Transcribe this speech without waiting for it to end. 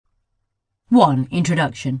1.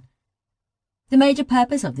 Introduction. The major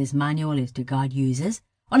purpose of this manual is to guide users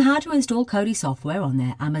on how to install Kodi software on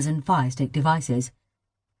their Amazon Fire Stick devices.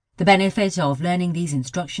 The benefit of learning these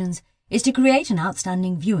instructions is to create an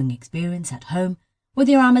outstanding viewing experience at home with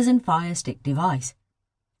your Amazon Fire Stick device.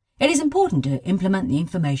 It is important to implement the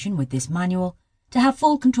information with this manual to have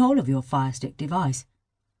full control of your Fire Stick device.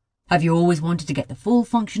 Have you always wanted to get the full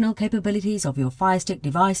functional capabilities of your Fire Stick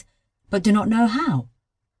device but do not know how?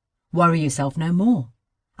 Worry yourself no more.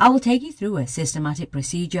 I will take you through a systematic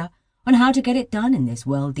procedure on how to get it done in this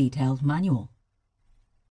well-detailed manual.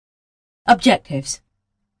 Objectives.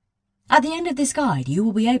 At the end of this guide, you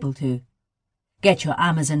will be able to get your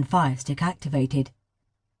Amazon Fire Stick activated,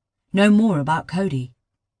 know more about Kodi,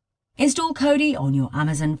 install Kodi on your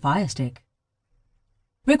Amazon Fire Stick.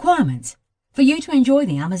 Requirements. For you to enjoy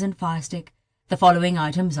the Amazon Fire Stick, the following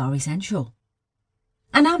items are essential.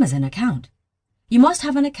 An Amazon account. You must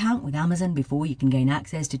have an account with Amazon before you can gain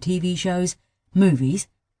access to TV shows, movies,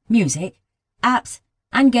 music, apps,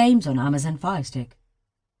 and games on Amazon Fire Stick.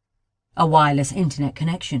 A wireless internet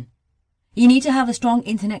connection. You need to have a strong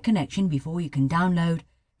internet connection before you can download,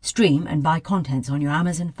 stream, and buy contents on your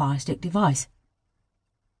Amazon Fire Stick device.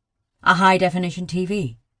 A high-definition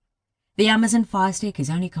TV. The Amazon Fire Stick is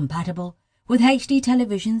only compatible with HD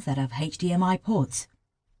televisions that have HDMI ports.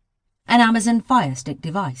 An Amazon Fire Stick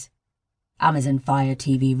device. Amazon Fire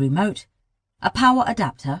TV remote, a power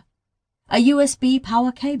adapter, a USB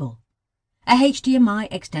power cable, a HDMI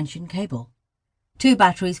extension cable, 2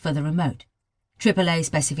 batteries for the remote, AAA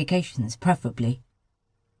specifications preferably.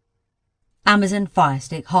 Amazon Fire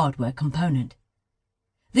Stick hardware component.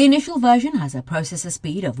 The initial version has a processor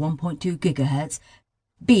speed of 1.2 GHz,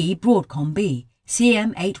 B Broadcom B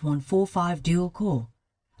CM8145 dual core,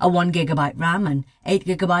 a 1 GB RAM and 8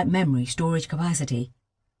 GB memory storage capacity.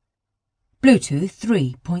 Bluetooth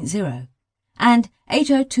 3.0 and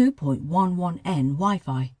 802.11n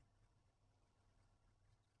Wi-Fi.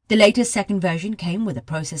 The latest second version came with a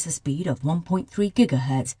processor speed of 1.3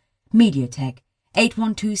 GHz, MediaTek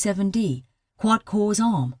 8127D, quad cores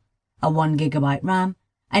ARM, a 1 GB RAM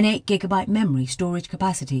and 8 GB memory storage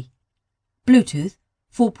capacity. Bluetooth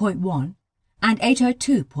 4.1 and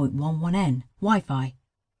 802.11n Wi-Fi.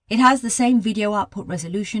 It has the same video output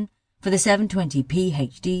resolution for the 720p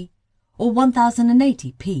HD or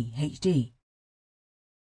 1080p HD.